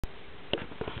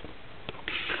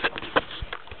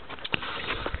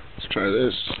Try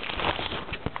this.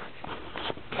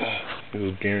 It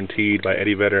was guaranteed by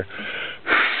Eddie Vedder.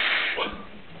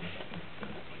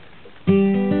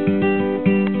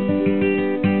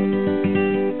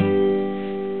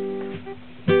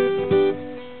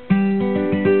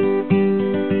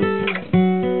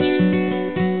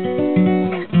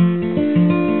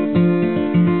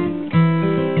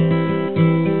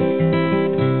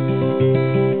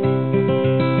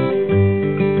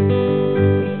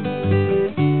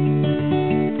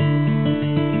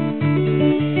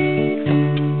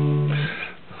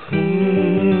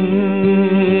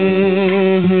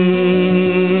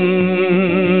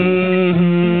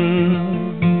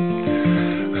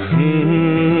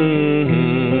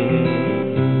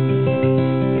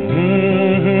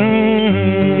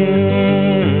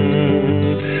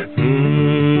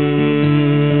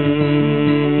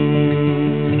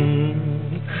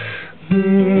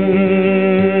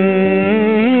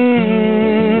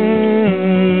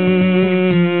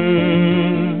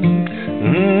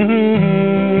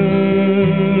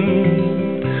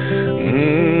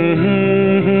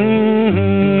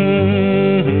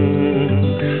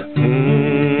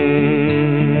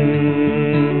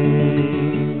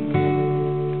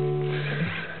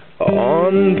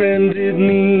 On bended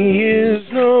knee is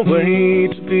no way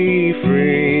to be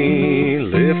free.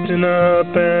 Lifting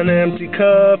up an empty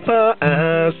cup, I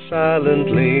ask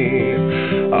silently.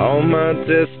 All my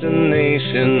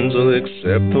destinations will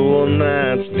accept the one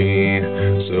that's me,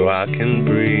 so I can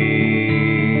breathe.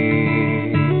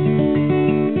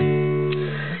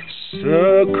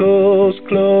 Circles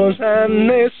close and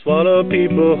they swallow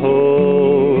people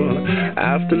whole.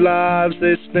 After lives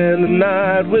they spend the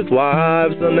night with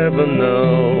wives they'll never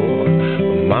know. A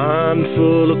mind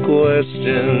full of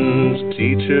questions,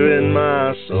 teacher in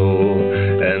my soul,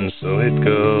 and so it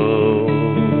goes.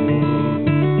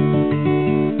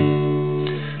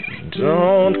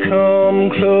 Don't come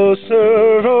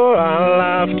closer or I'll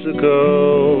have to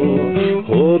go.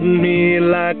 Holding me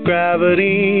like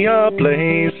gravity are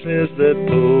places that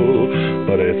pull.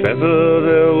 But if ever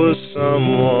there was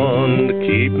someone to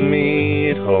keep me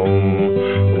at home,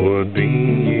 it would be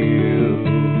you.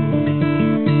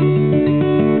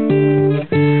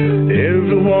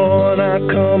 Everyone I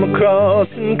come across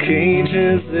in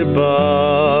cages they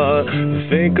bar.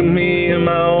 Think of me and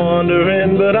my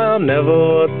wandering, but I'm never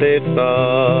what they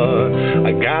thought.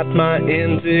 I got my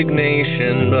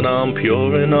indignation, but I'm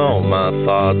pure in all my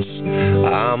thoughts.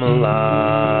 I'm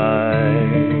alive.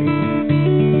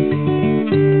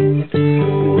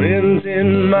 Wind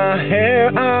in my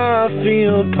hair, I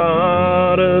feel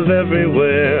part of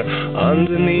everywhere.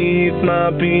 Underneath my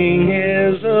being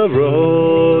is a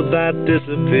road that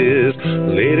disappears.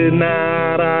 Late at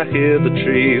night I hear the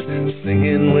trees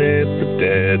singing with the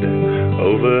dead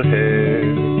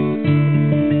overhead.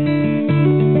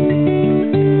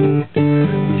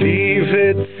 Leave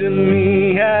it to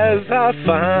me as I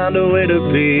find a way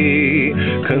to be.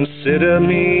 Consider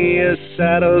me a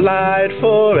satellite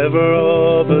forever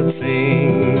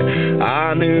orbiting.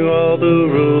 I knew all the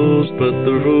rules, but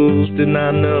the rules did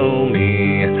not know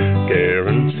me.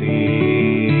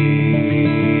 Guaranteed.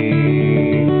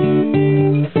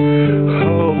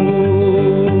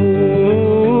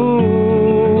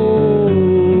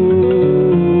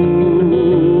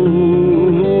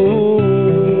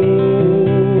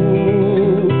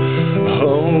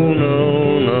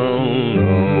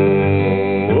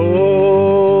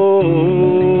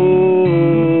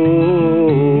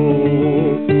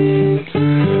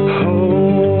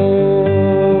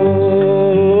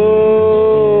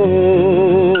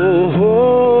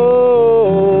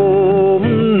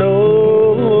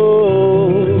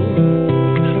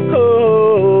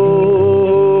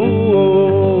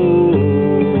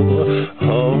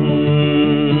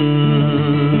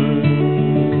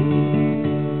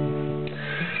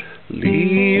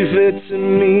 Leave it to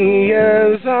me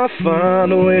as I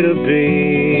find a way to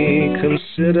be.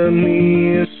 Consider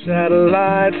me a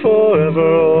satellite forever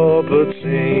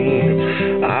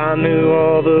orbiting. I knew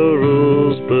all the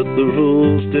rules, but the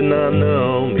rules did not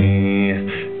know me.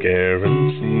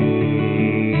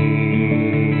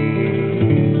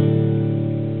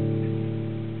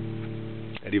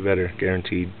 Guaranteed. Eddie Vedder,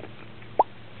 guaranteed.